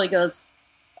 13-year-old, he goes,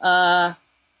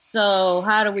 so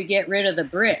how do we get rid of the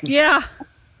brick? Yeah.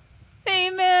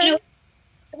 Amen. You know,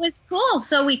 it was cool.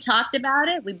 So we talked about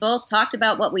it. We both talked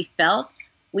about what we felt.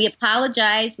 We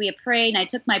apologized. We prayed. And I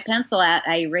took my pencil out.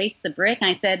 I erased the brick. And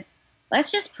I said,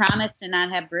 let's just promise to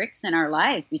not have bricks in our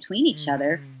lives between each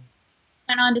other.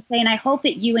 Went on to say, and I hope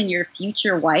that you and your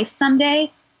future wife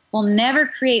someday will never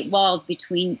create walls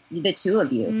between the two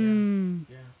of you.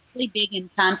 Yeah. Really big in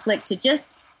conflict, to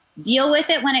just deal with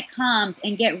it when it comes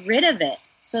and get rid of it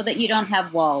so that you don't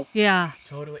have walls. Yeah.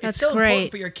 Totally. That's it's so great.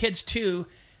 important for your kids too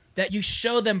that you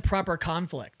show them proper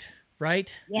conflict,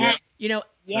 right? Yeah. You know,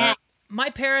 yeah. My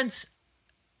parents,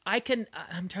 I'm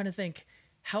trying to think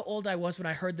how old I was when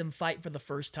I heard them fight for the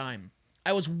first time.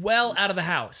 I was well out of the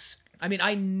house. I mean,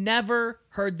 I never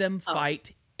heard them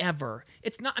fight ever.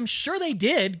 I'm sure they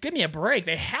did. Give me a break.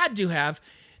 They had to have.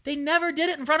 They never did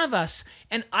it in front of us.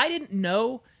 And I didn't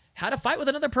know how to fight with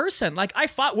another person. Like, I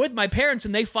fought with my parents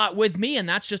and they fought with me, and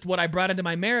that's just what I brought into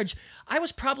my marriage.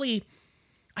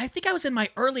 I think I was in my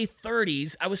early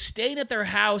 30s. I was staying at their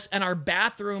house, and our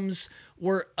bathrooms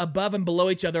were above and below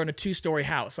each other in a 2-story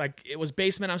house. Like, it was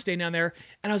basement, I'm staying down there,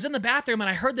 and I was in the bathroom, and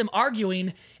I heard them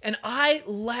arguing, and I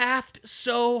laughed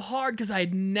so hard because I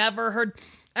had never heard,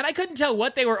 and I couldn't tell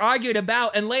what they were arguing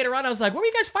about, and later on, I was like, what were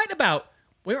you guys fighting about?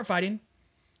 We weren't fighting.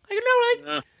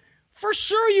 For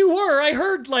sure you were. I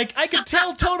heard, I could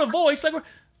tell tone of voice. Like,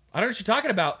 I don't know what you're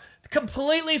talking about.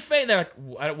 Completely fake. They're like,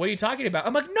 what are you talking about?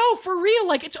 I'm like, no, for real.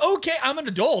 Like, it's okay. I'm an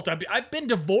adult. I've been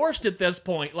divorced at this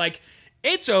point. Like,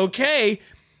 it's okay.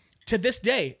 To this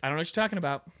day, I don't know what you're talking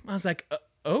about. I was like,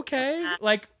 okay.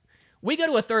 Like, we go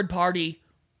to a third party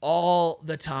all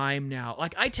the time now.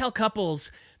 Like, I tell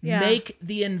couples, make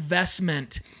the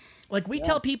investment. Like, we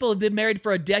tell people who've been married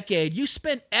for a decade, you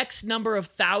spent X number of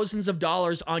thousands of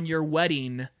dollars on your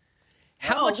wedding.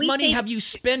 How much money have you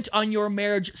spent on your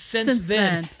marriage since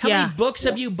then? How many books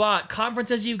have you bought?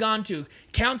 Conferences you've gone to?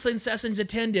 Counseling sessions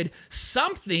attended?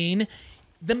 Something.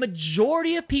 The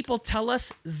majority of people tell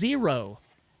us zero.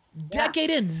 Decade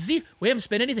in, zero. We haven't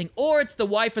spent anything. Or it's the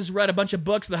wife has read a bunch of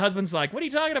books. The husband's like, what are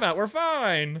you talking about? We're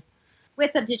fine.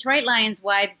 With the Detroit Lions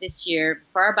wives this year,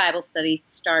 before our Bible studies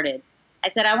started, I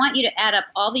said, I want you to add up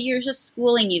all the years of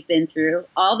schooling you've been through,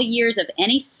 all the years of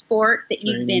any sport that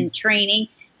you've been training,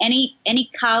 any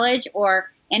college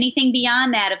or anything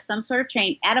beyond that of some sort of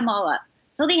training, add them all up.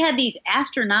 So they had these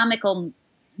astronomical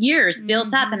years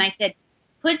built up. And I said,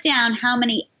 put down how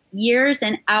many years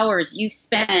and hours you've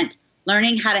spent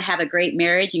learning how to have a great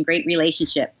marriage and great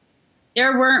relationship.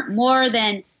 There weren't more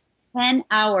than 10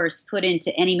 hours put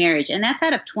into any marriage. And that's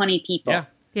out of 20 people.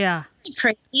 Yeah. It's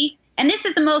crazy. And this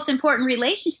is the most important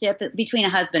relationship between a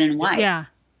husband and wife. Yeah.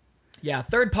 Yeah,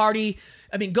 third party.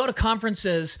 I mean, go to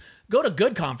conferences, go to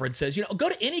good conferences, go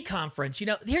to any conference.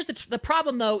 Here's the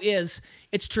problem though is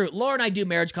it's true. Laura and I do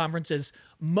marriage conferences.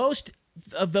 Most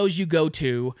of those you go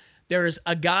to, there's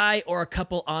a guy or a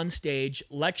couple on stage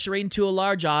lecturing to a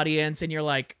large audience and you're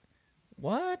like,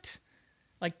 what?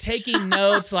 Like taking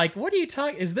notes, like, what are you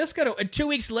talking? Is this going to, and 2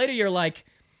 weeks later, you're like,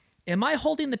 am I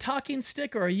holding the talking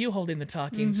stick or are you holding the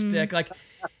talking stick? Like,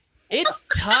 it's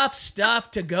tough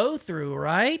stuff to go through,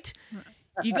 right?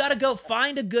 You got to go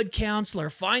find a good counselor,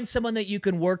 find someone that you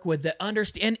can work with that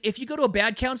understand. If you go to a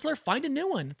bad counselor, find a new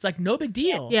one. It's like no big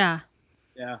deal. Yeah.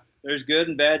 Yeah. There's good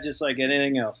and bad, just like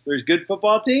anything else. There's good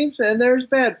football teams and there's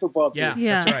bad football teams.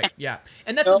 Yeah, that's right. Yeah.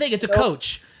 And that's the thing. It's a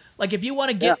coach. Like if you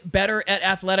want to get better at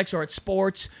athletics or at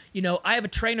sports, I have a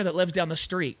trainer that lives down the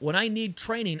street. When I need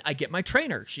training, I get my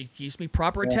trainer. She teaches me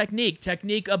proper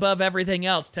technique above everything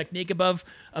else, technique above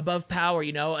power.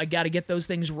 I got to get those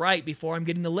things right before I'm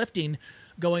getting the lifting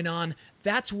going on.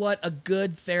 That's what a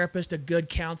good therapist, a good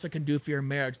counselor can do for your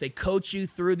marriage. They coach you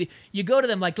through you go to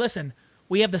them like, listen,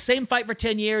 we have the same fight for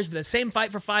 10 years, the same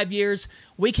fight for 5 years.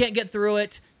 We can't get through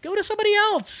it. Go to somebody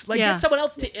else. Get someone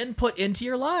else to input into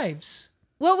your lives.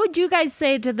 What would you guys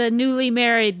say to the newly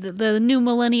married, the new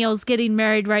millennials getting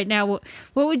married right now? What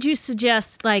would you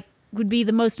suggest, would be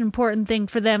the most important thing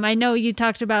for them? I know you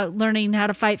talked about learning how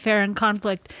to fight fair in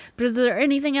conflict, but is there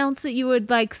anything else that you would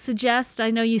suggest?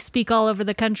 I know you speak all over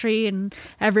the country and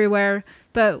everywhere,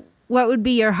 but what would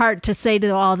be your heart to say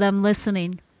to all them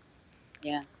listening?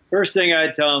 Yeah. First thing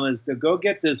I tell them is to go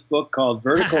get this book called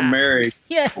Vertical Marriage.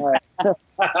 Yeah.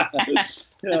 That's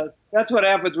what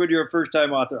happens when you're a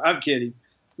first-time author. I'm kidding.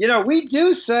 We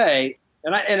do say,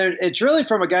 and it's really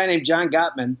from a guy named John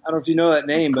Gottman. I don't know if you know that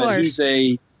name, but he's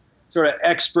a sort of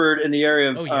expert in the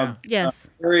area of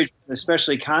marriage,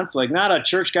 especially conflict. Not a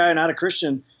church guy, not a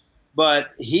Christian, but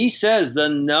he says the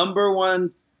number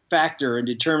one factor in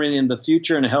determining the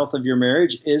future and health of your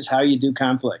marriage is how you do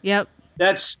conflict. Yep.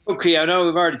 That's okay. I know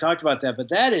we've already talked about that, but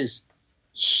that is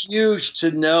huge to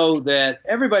know that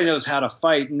everybody knows how to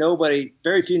fight.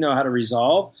 Very few know how to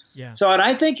resolve. Yeah. So, and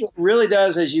I think it really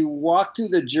does, as you walk through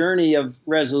the journey of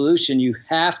resolution, you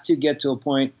have to get to a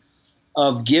point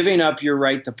of giving up your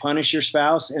right to punish your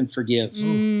spouse and forgive.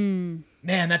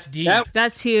 Man, that's deep.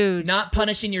 That's huge. Not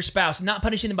punishing your spouse, not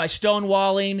punishing them by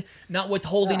stonewalling, not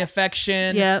withholding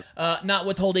affection, not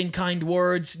withholding kind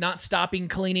words, not stopping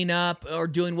cleaning up or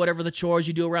doing whatever the chores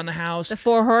you do around the house. The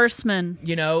 4 horsemen.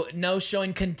 No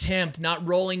showing contempt, not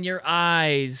rolling your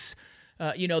eyes,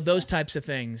 those types of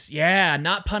things. Yeah,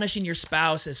 not punishing your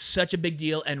spouse is such a big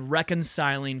deal, and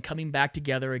reconciling, coming back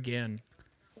together again.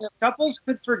 Couples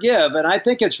could forgive, and I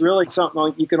think it's really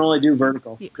something you can only do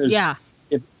vertical. Yeah.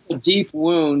 If it's a deep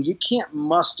wound, you can't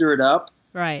muster it up.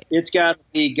 Right. It's got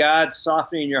to be God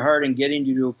softening your heart and getting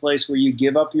you to a place where you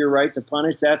give up your right to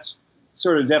punish. That's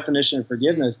sort of definition of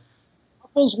forgiveness.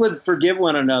 Couples would forgive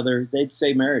one another, they'd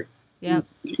stay married. Yeah.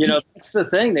 That's the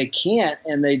thing. They can't,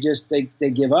 and they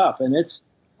give up. And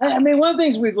one of the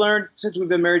things we've learned since we've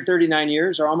been married 39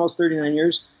 years or almost 39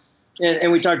 years,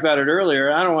 and we talked about it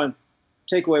earlier. I don't want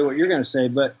to take away what you're going to say,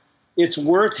 but it's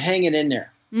worth hanging in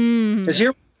there. Because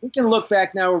here we can look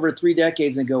back now over 3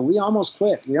 decades and go, we almost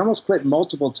quit. We almost quit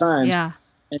multiple times. Yeah.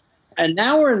 And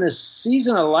now we're in this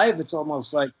season of life. It's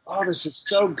almost like, oh, this is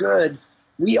so good.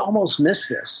 We almost missed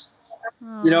this,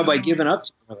 by giving up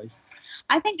too early.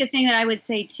 I think the thing that I would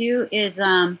say too is,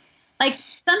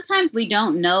 sometimes we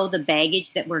don't know the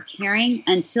baggage that we're carrying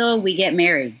until we get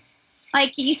married.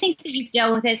 You think that you've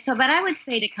dealt with it. But I would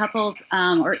say to couples,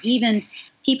 or even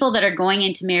people that are going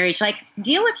into marriage,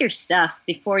 deal with your stuff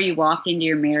before you walk into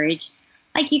your marriage.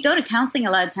 You go to counseling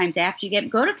a lot of times after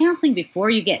go to counseling before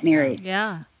you get married.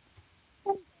 Yeah.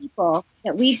 Some people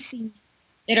that we've seen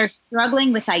that are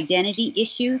struggling with identity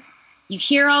issues. You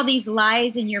hear all these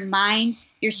lies in your mind.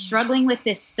 You're struggling with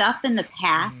this stuff in the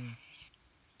past.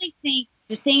 I think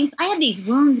the things, I had these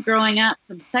wounds growing up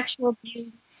from sexual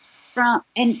abuse,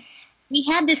 and we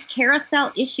had this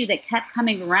carousel issue that kept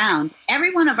coming around.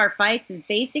 Every one of our fights is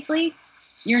basically,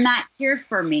 you're not here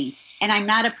for me, and I'm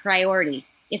not a priority.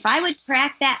 If I would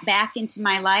track that back into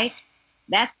my life,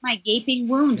 that's my gaping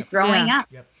wound growing up.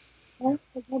 Yep.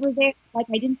 Because over there,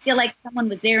 I didn't feel like someone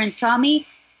was there and saw me,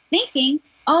 thinking,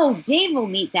 oh, Dave will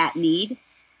meet that need.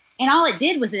 And all it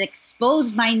did was it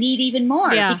exposed my need even more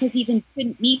because he even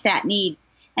couldn't meet that need.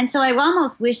 And so I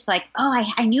almost wish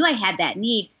I knew I had that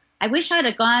need. I wish I'd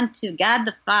have gone to God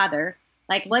the Father,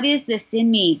 what is this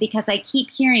in me? Because I keep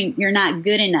hearing, you're not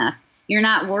good enough. You're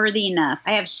not worthy enough.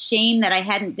 I have shame that I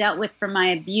hadn't dealt with from my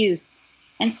abuse.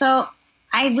 And so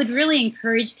I would really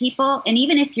encourage people, and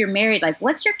even if you're married,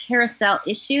 what's your carousel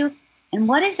issue? And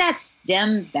what does that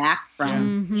stem back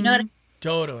from? Mm-hmm. You know what I mean?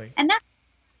 Totally. And that's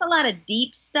a lot of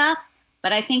deep stuff,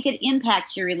 but I think it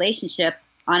impacts your relationship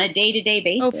on a day-to-day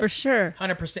basis. Oh, for sure.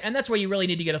 100%. And that's where you really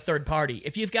need to get a third party.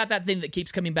 If you've got that thing that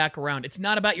keeps coming back around, it's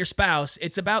not about your spouse,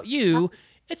 it's about you.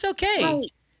 It's okay.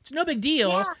 Right. It's no big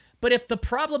deal. Yeah. But if the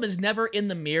problem is never in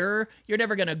the mirror, you're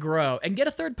never going to grow. And get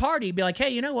a third party. Be like, hey,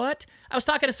 you know what? I was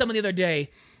talking to someone the other day.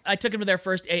 I took them to their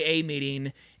first AA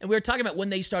meeting, and we were talking about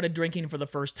when they started drinking for the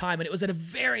first time. And it was at a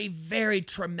very, very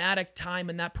traumatic time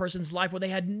in that person's life where they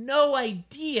had no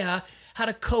idea how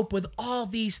to cope with all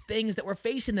these things that were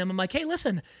facing them. I'm like, hey,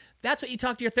 listen, that's what you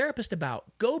talk to your therapist about.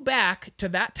 Go back to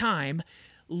that time.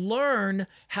 Learn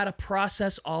how to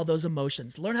process all those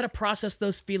emotions. Learn how to process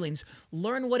those feelings.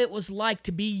 Learn what it was like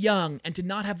to be young and to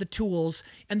not have the tools.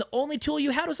 And the only tool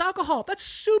you had was alcohol. That's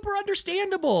super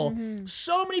understandable.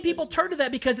 So many people turn to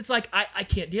that because it's like, I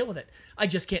can't deal with it. I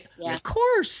just can't. Yeah. Of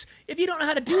course, if you don't know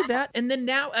how to do that, and then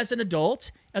now as an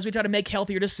adult, as we try to make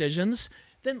healthier decisions,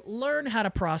 then learn how to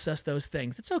process those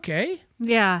things. It's okay.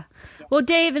 Yeah. Well,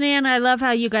 Dave and Ann, I love how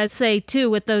you guys say,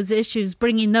 too, with those issues,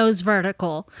 bringing those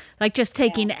vertical, like just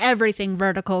taking everything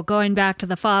vertical, going back to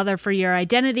the Father for your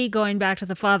identity, going back to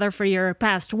the Father for your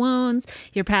past wounds,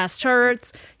 your past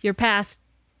hurts, your past,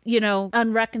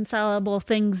 unreconcilable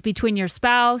things between your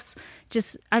spouse.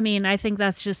 I think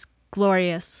that's just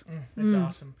glorious. That's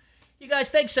awesome. You guys,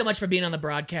 thanks so much for being on the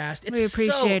broadcast. It's We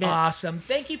appreciate so it. awesome.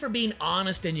 Thank you for being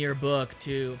honest in your book,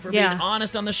 too. For being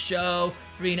honest on the show,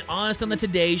 for being honest on the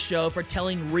Today Show, for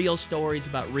telling real stories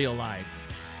about real life.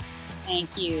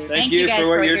 Thank you. Thank you guys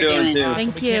for what you're doing, too. Awesome.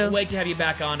 Thank We can't you. wait to have you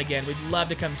back on again. We'd love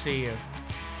to come see you.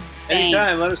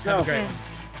 Anytime, let us know. Have a great one.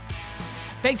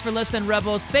 Thanks for listening,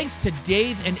 Rebels. Thanks to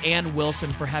Dave and Ann Wilson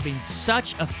for having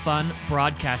such a fun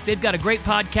broadcast. They've got a great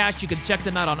podcast. You can check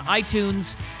them out on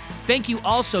iTunes. Thank you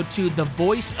also to The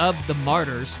Voice of the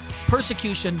Martyrs.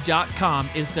 Persecution.com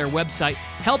is their website,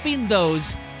 helping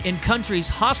those in countries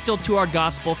hostile to our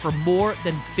gospel for more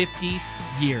than 50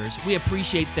 years. We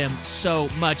appreciate them so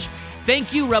much.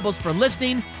 Thank you, Rebels, for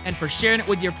listening and for sharing it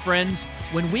with your friends.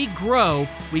 When we grow,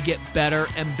 we get better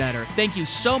and better. Thank you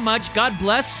so much. God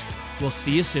bless. We'll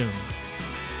see you soon.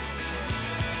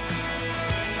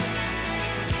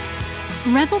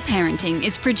 Rebel Parenting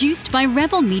is produced by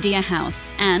Rebel Media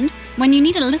House, and when you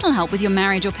need a little help with your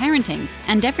marriage or parenting,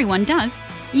 and everyone does,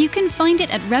 you can find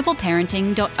it at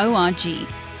rebelparenting.org.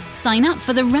 Sign up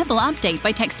for the Rebel Update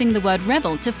by texting the word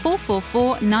REBEL to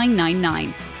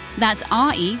 444999. That's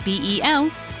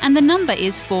REBEL, and the number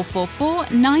is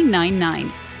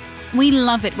 444999. We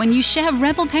love it when you share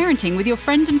Rebel Parenting with your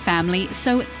friends and family,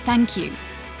 so thank you.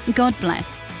 God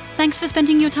bless. Thanks for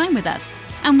spending your time with us,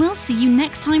 and we'll see you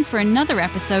next time for another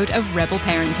episode of Rebel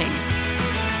Parenting.